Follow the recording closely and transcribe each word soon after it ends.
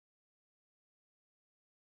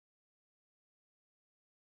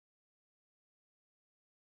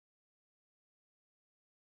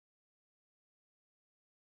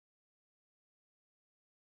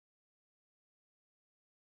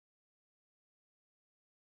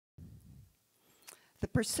The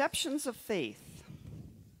perceptions of faith.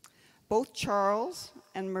 Both Charles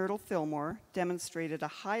and Myrtle Fillmore demonstrated a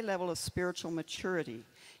high level of spiritual maturity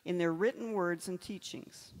in their written words and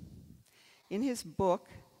teachings. In his book,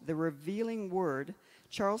 The Revealing Word,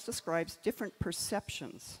 Charles describes different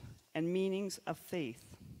perceptions and meanings of faith.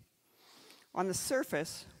 On the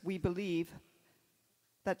surface, we believe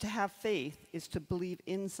that to have faith is to believe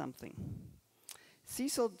in something.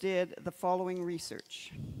 Cecil did the following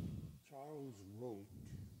research. Charles wrote,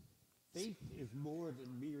 faith is more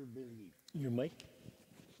than mere belief. Your mic?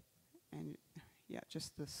 And yeah,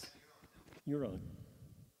 just this. You're on.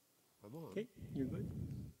 I'm on. Okay, you're good.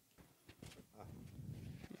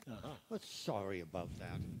 Well, sorry about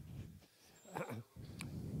that.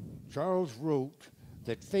 Charles wrote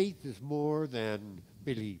that faith is more than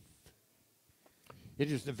belief.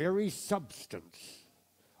 It is the very substance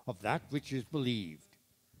of that which is believed.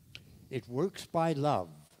 It works by love.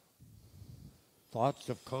 Thoughts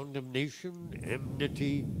of condemnation,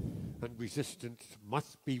 enmity, and resistance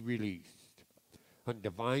must be released, and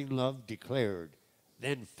divine love declared.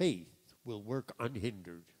 Then faith will work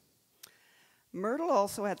unhindered. Myrtle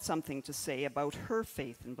also had something to say about her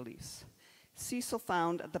faith and beliefs. Cecil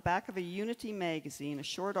found at the back of a Unity magazine a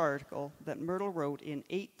short article that Myrtle wrote in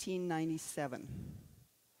 1897.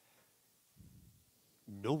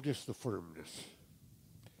 Notice the firmness.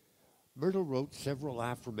 Myrtle wrote several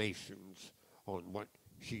affirmations on what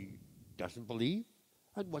she doesn't believe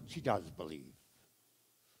and what she does believe.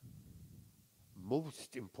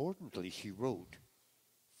 Most importantly, she wrote,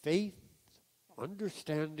 faith,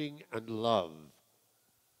 understanding, and love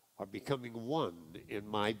are becoming one in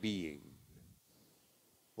my being.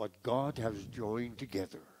 What God has joined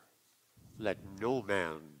together, let no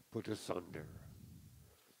man put asunder.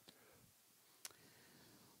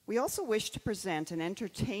 We also wish to present an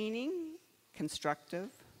entertaining, constructive,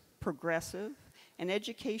 progressive, and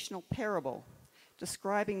educational parable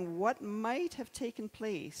describing what might have taken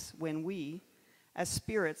place when we, as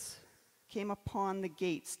spirits, came upon the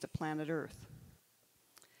gates to planet Earth.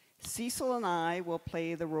 Cecil and I will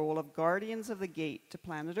play the role of guardians of the gate to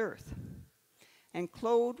planet Earth, and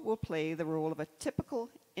Claude will play the role of a typical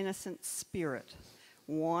innocent spirit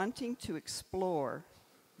wanting to explore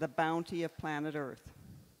the bounty of planet Earth.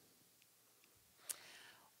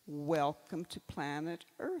 Welcome to planet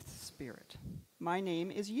Earth, Spirit. My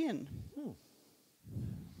name is Yin.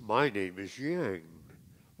 My name is Yang.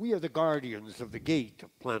 We are the guardians of the gate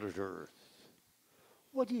of planet Earth.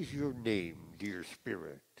 What is your name, dear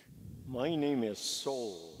spirit? My name is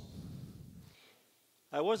Soul.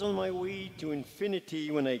 I was on my way to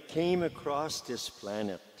infinity when I came across this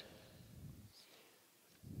planet.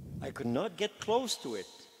 I could not get close to it,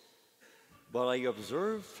 but I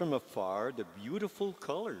observed from afar the beautiful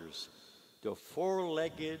colors, the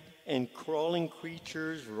four-legged and crawling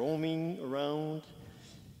creatures roaming around,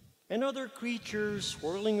 and other creatures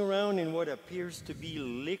swirling around in what appears to be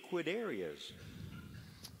liquid areas.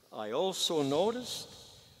 I also noticed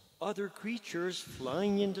other creatures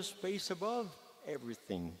flying into space above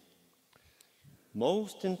everything.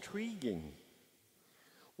 Most intriguing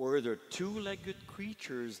were the two-legged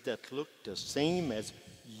creatures that looked the same as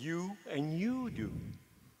you and you do,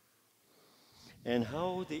 and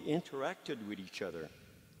how they interacted with each other.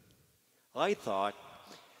 I thought,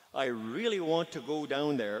 I really want to go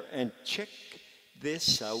down there and check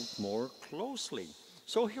this out more closely.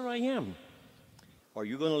 So here I am. Are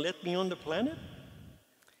you going to let me on the planet?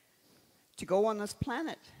 To go on this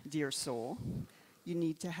planet, dear soul, you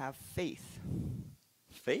need to have faith.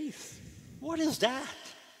 Faith? What is that?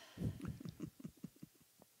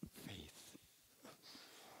 Faith.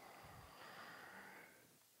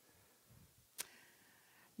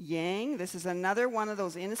 Yang, this is another one of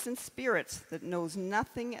those innocent spirits that knows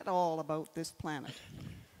nothing at all about this planet.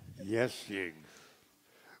 Yes, Ying.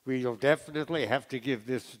 We'll definitely have to give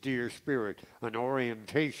this dear spirit an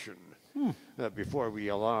orientation before we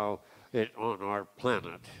allow it on our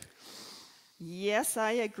planet. Yes,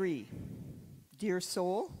 I agree. Dear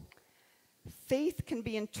soul, faith can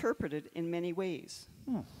be interpreted in many ways.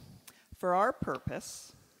 For our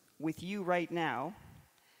purpose, with you right now,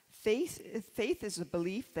 faith is a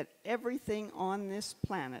belief that everything on this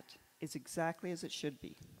planet is exactly as it should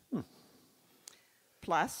be.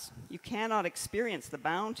 Plus, you cannot experience the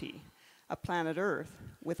bounty of planet Earth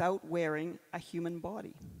without wearing a human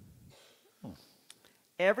body.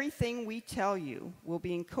 Everything we tell you will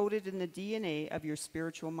be encoded in the DNA of your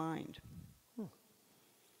spiritual mind.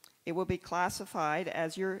 It will be classified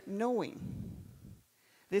as your knowing.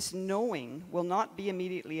 This knowing will not be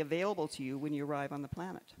immediately available to you when you arrive on the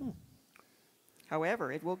planet.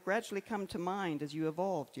 However, it will gradually come to mind as you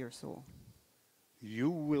evolve, dear soul. you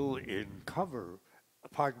will encounter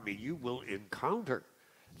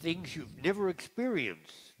things you've never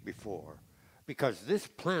experienced before, because this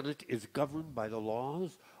planet is governed by the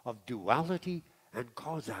laws of duality and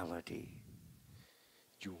causality.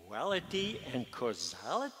 Duality and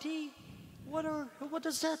causality? What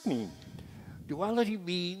does that mean? Duality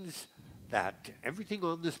means that everything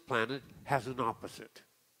on this planet has an opposite.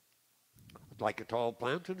 Like a tall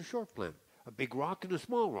plant and a short plant, a big rock and a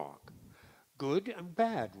small rock, good and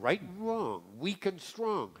bad, right and wrong, weak and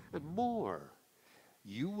strong, and more.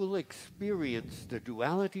 You will experience the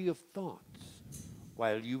duality of thoughts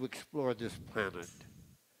while you explore this planet.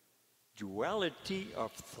 Duality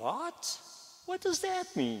of thoughts? What does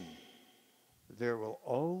that mean? There will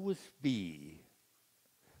always be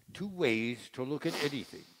two ways to look at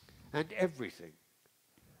anything and everything.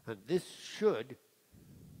 And this should,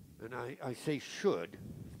 and I say should,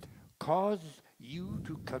 cause you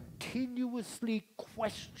to continuously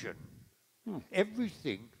question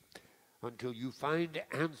everything until you find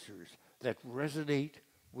answers that resonate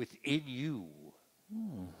within you.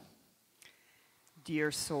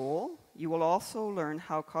 Dear soul, you will also learn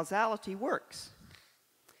how causality works.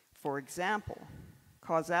 For example,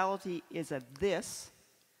 causality is a this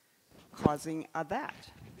causing a that.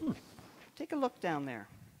 Take a look down there.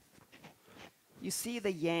 You see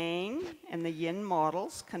the yang and the yin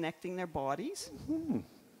models connecting their bodies?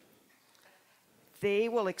 They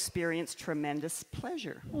will experience tremendous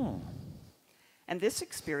pleasure. And this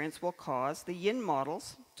experience will cause the yin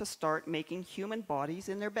models to start making human bodies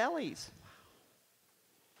in their bellies.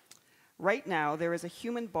 Right now, there is a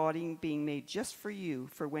human body being made just for you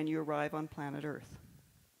for when you arrive on planet Earth.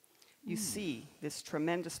 You see, this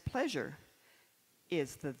tremendous pleasure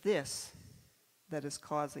is the this that is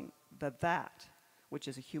causing the that, which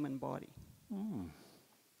is a human body.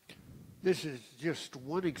 This is just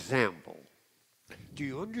one example. Do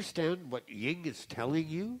you understand what Ying is telling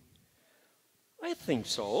you? I think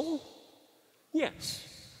so. Yes.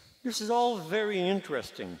 This is all very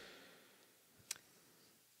interesting.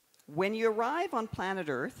 When you arrive on planet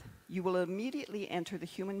Earth, you will immediately enter the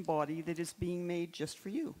human body that is being made just for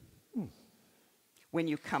you. When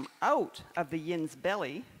you come out of the yin's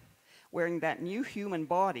belly, wearing that new human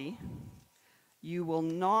body, you will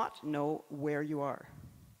not know where you are,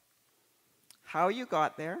 how you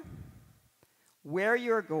got there, where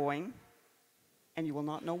you're going, and you will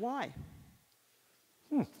not know why.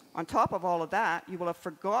 On top of all of that, you will have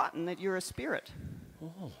forgotten that you're a spirit.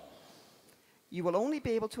 You will only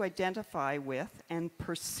be able to identify with and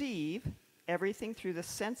perceive everything through the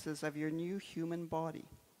senses of your new human body.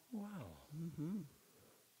 Wow.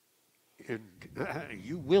 And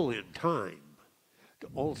you will, in time, to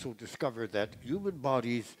also discover that human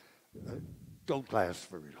bodies don't last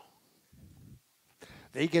very long.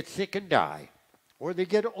 They get sick and die, or they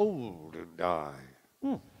get old and die.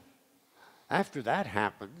 After that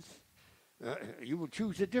happens, you will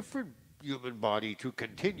choose a different human body to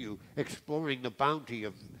continue exploring the bounty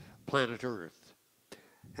of planet Earth.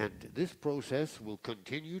 And this process will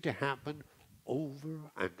continue to happen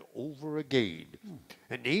over and over again,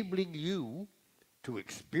 enabling you to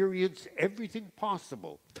experience everything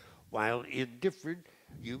possible while in different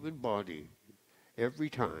human body every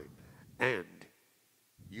time. And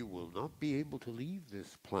you will not be able to leave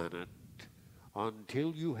this planet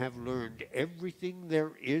until you have learned everything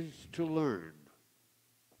there is to learn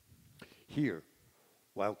here,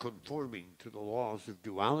 while conforming to the laws of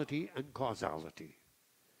duality and causality.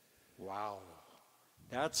 Wow.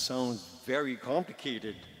 That sounds very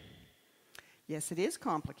complicated. Yes, it is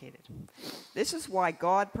complicated. This is why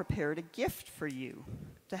God prepared a gift for you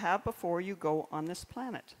to have before you go on this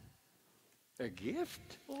planet. A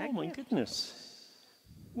gift? Oh, A my gift. goodness.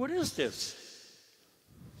 What is this?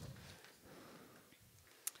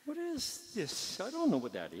 What is this? I don't know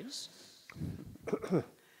what that is.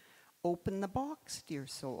 Open the box, dear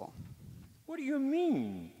soul. What do you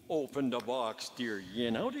mean, open the box, dear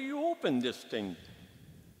Yin? How do you open this thing?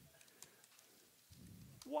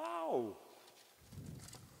 Wow.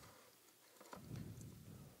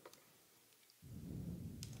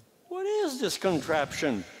 What is this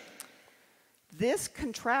contraption? This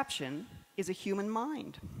contraption is a human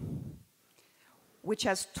mind, which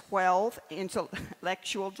has 12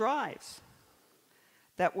 intellectual drives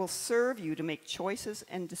that will serve you to make choices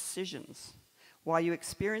and decisions while you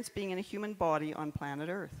experience being in a human body on planet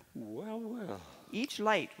Earth. Well, well. Each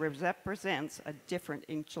light represents a different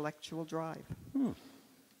intellectual drive.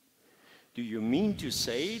 Do you mean to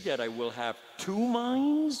say that I will have two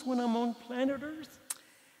minds when I'm on planet Earth?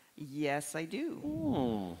 Yes, I do.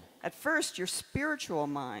 Hmm. At first, your spiritual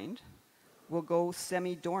mind will go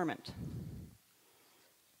semi-dormant.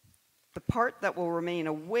 The part that will remain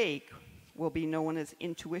awake will be known as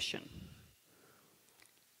intuition.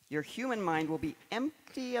 Your human mind will be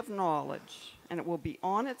empty of knowledge, and it will be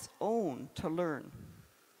on its own to learn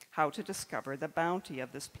how to discover the bounty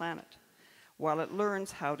of this planet, while it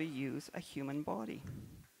learns how to use a human body.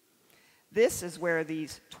 This is where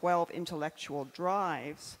these 12 intellectual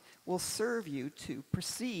drives will serve you to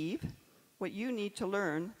perceive what you need to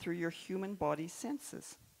learn through your human body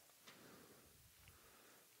senses.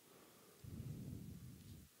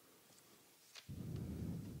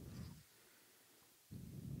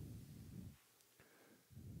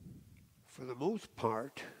 For the most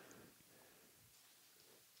part,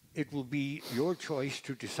 it will be your choice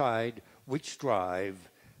to decide which drive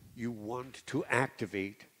you want to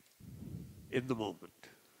activate in the moment.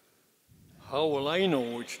 How will I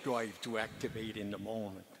know which drive to activate in the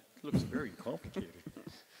moment? It looks very complicated.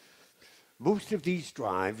 Most of these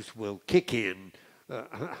drives will kick in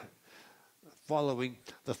following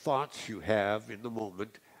the thoughts you have in the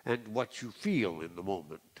moment and what you feel in the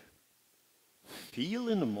moment. Feel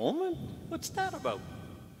in the moment? What's that about?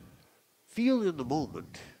 Feel in the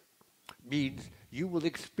moment means you will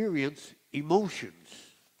experience emotions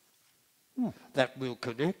that will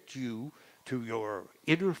connect you to your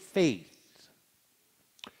inner faith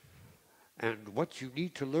and what you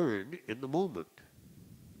need to learn in the moment.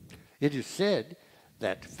 It is said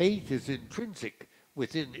that faith is intrinsic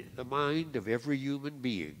within the mind of every human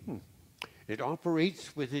being. It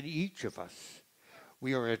operates within each of us.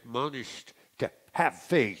 We are admonished to have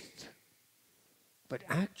faith, but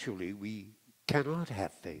actually we cannot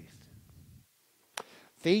have faith.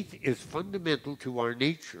 Faith is fundamental to our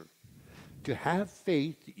nature. To have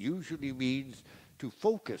faith usually means to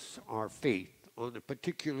focus our faith on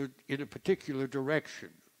in a particular direction.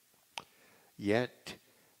 Yet,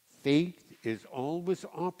 faith is always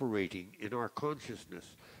operating in our consciousness,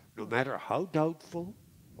 no matter how doubtful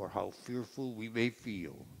or how fearful we may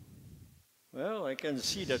feel. Well, I can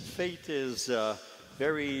see that faith is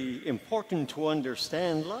very important to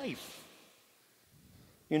understand life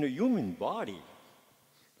in a human body.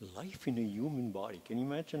 Life in a human body. Can you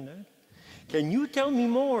imagine that? Can you tell me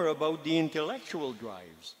more about the intellectual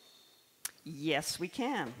drives? Yes, we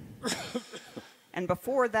can. And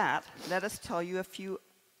before that, let us tell you a few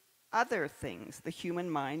other things the human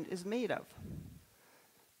mind is made of.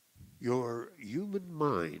 Your human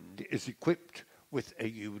mind is equipped with a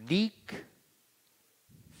unique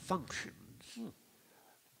functions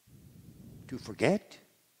to forget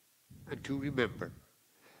and to remember.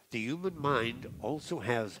 The human mind also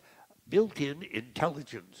has built-in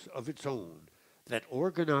intelligence of its own that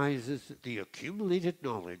organizes the accumulated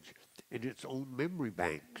knowledge in its own memory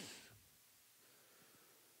banks.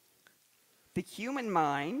 The human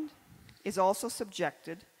mind is also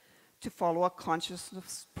subjected to follow a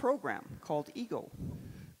consciousness program called ego.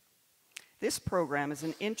 This program is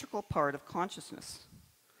an integral part of consciousness,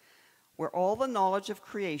 where all the knowledge of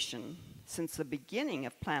creation since the beginning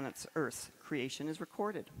of planet Earth's creation is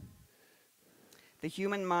recorded. The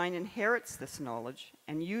human mind inherits this knowledge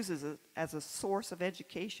and uses it as a source of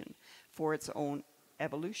education for its own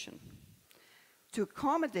evolution. To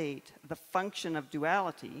accommodate the function of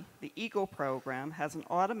duality, the ego program has an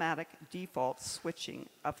automatic default switching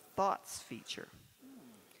of thoughts feature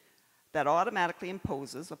that automatically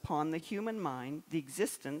imposes upon the human mind the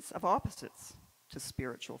existence of opposites to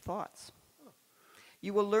spiritual thoughts.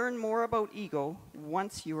 You will learn more about ego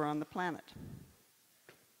once you are on the planet.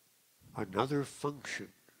 Another function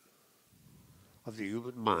of the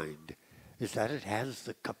human mind is that it has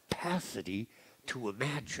the capacity to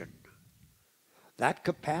imagine. That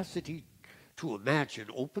capacity to imagine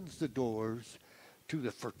opens the doors to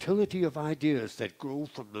the fertility of ideas that grow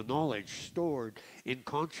from the knowledge stored in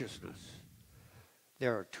consciousness.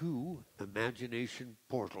 There are two imagination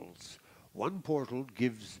portals. One portal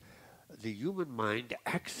gives the human mind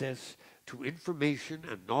access to information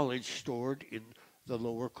and knowledge stored in the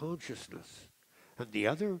lower consciousness. And the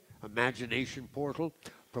other imagination portal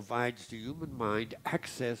provides the human mind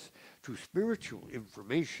access to spiritual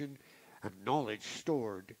information and knowledge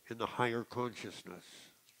stored in the higher consciousness.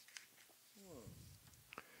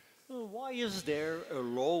 Well, why is there a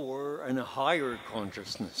lower and a higher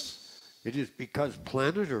consciousness? It is because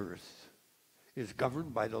planet Earth is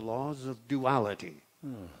governed by the laws of duality,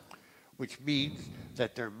 which means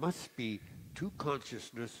that there must be two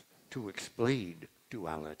consciousness to explain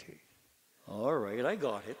duality. All right, I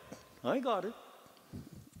got it. I got it.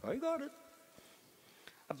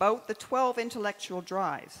 About the 12 intellectual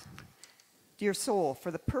drives. Dear soul,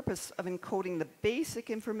 for the purpose of encoding the basic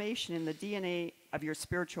information in the DNA of your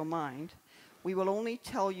spiritual mind, we will only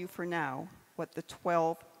tell you for now what the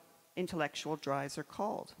 12 intellectual drives are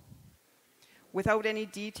called, without any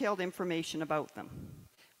detailed information about them,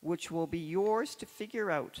 which will be yours to figure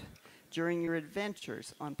out during your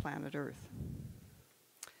adventures on planet Earth.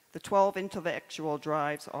 The 12 intellectual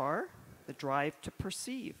drives are the drive to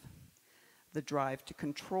perceive, the drive to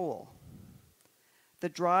control, the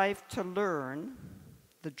drive to learn,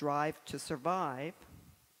 the drive to survive,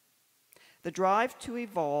 the drive to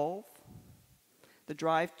evolve, the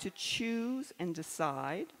drive to choose and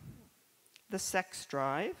decide, the sex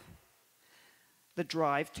drive, the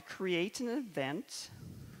drive to create an event,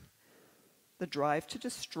 the drive to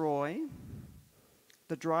destroy,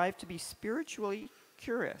 the drive to be spiritually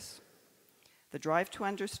curious, the drive to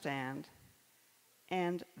understand,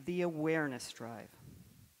 and the awareness drive.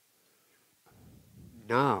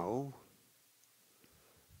 Now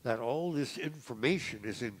that all this information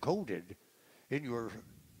is encoded in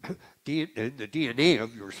in the DNA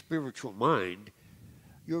of your spiritual mind,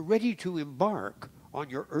 you're ready to embark on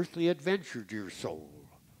your earthly adventure, dear soul.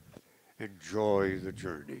 Enjoy the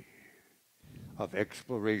journey of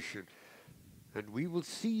exploration, and we will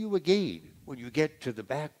see you again when you get to the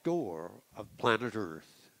back door of planet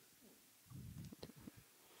Earth.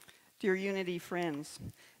 Dear Unity friends,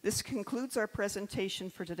 this concludes our presentation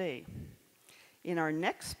for today. In our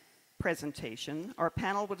next presentation, our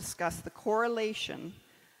panel will discuss the correlation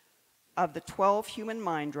of the 12 human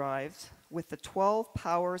mind drives with the 12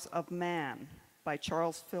 powers of man by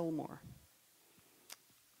Charles Fillmore.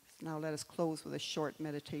 Now let us close with a short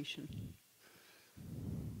meditation.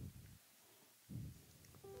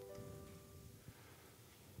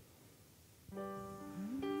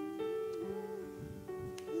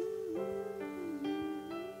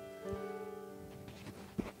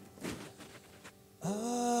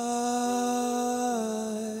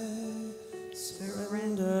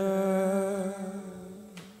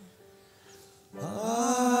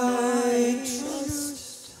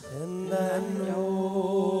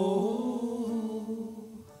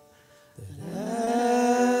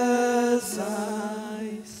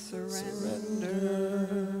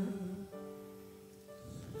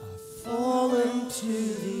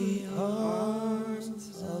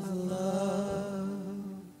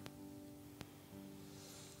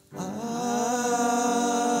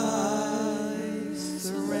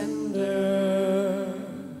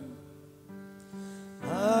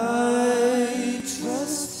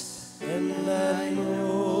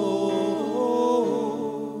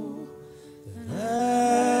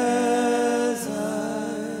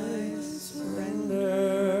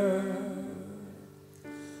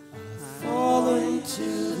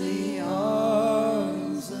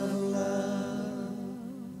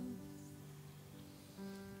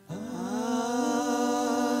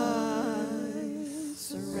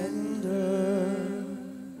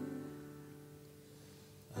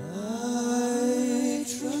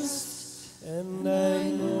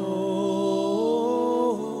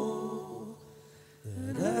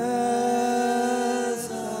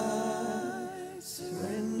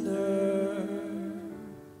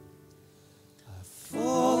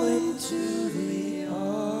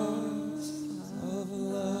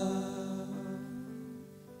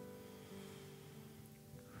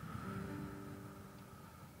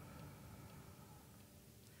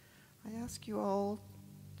 Ask you all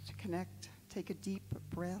to connect, take a deep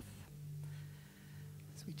breath.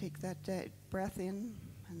 As we take that breath in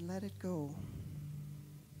and let it go.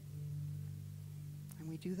 And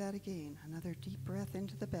we do that again. Another deep breath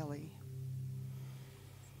into the belly.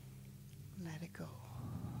 Let it go.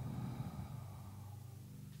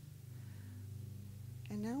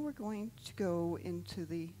 And now we're going to go into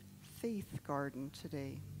the faith garden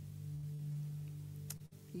today.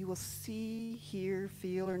 You will see, hear,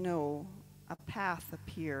 feel, or know a path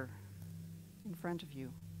appear in front of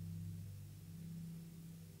you.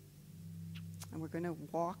 And we're going to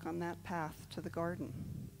walk on that path to the garden,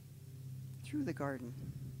 through the garden.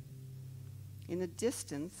 In the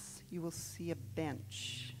distance, you will see a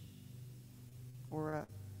bench or a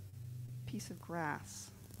piece of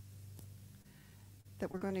grass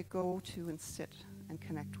that we're going to go to and sit and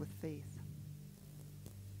connect with faith.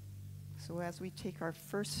 So as we take our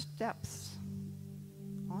first steps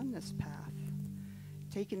on this path,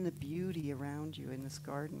 take in the beauty around you in this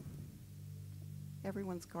garden.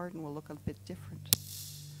 Everyone's garden will look a bit different.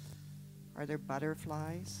 Are there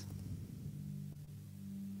butterflies?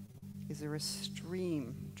 Is there a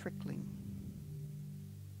stream trickling?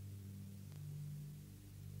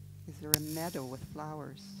 Is there a meadow with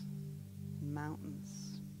flowers and mountains?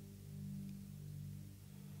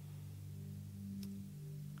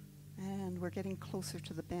 And we're getting closer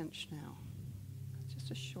to the bench now. It's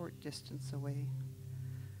just a short distance away.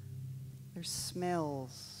 There's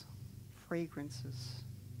smells, fragrances.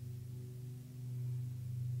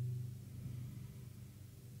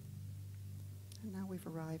 And now we've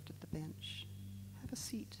arrived at the bench. Have a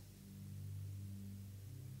seat.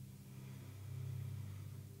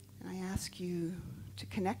 And I ask you to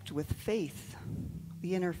connect with faith,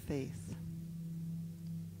 the inner faith.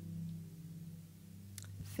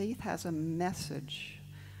 Faith has a message,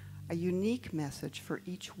 a unique message for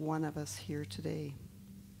each one of us here today.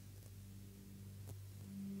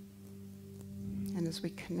 And as we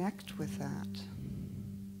connect with that,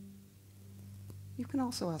 you can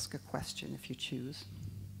also ask a question if you choose.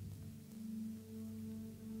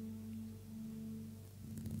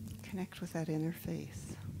 Connect with that inner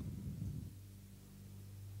faith.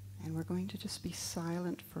 And we're going to just be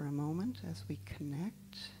silent for a moment as we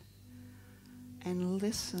connect and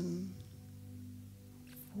listen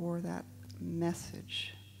for that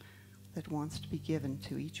message that wants to be given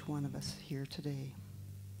to each one of us here today.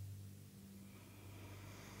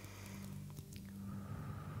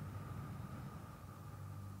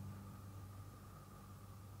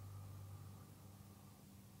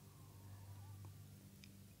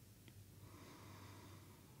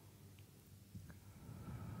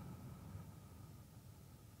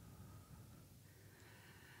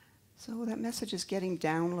 So that message is getting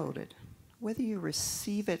downloaded. Whether you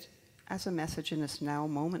receive it as a message in this now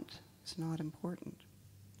moment is not important.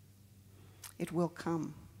 It will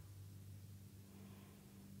come.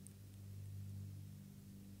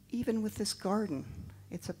 Even with this garden,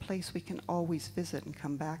 it's a place we can always visit and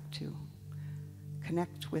come back to.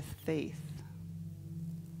 Connect with faith,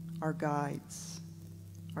 our guides,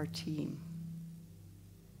 our team.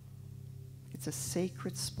 It's a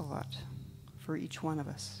sacred spot for each one of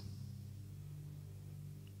us.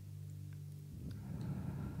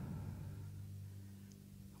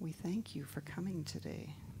 We thank you for coming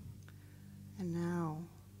today. And now,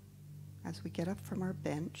 as we get up from our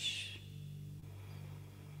bench,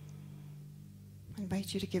 I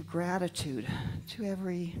invite you to give gratitude to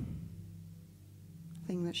every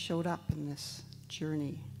thing that showed up in this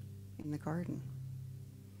journey in the garden.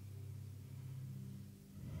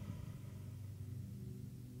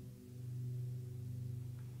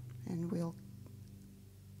 And we'll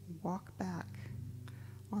walk back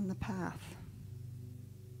on the path.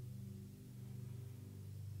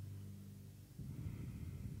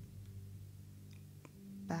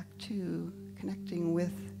 Back to connecting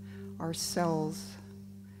with ourselves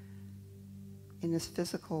in this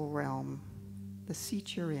physical realm, the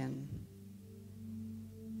seat you're in,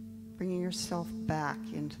 bringing yourself back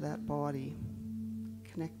into that body,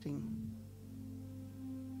 connecting.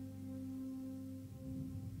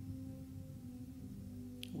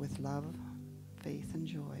 With love, faith, and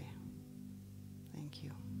joy. Thank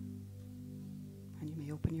you. And you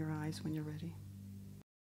may open your eyes when you're ready.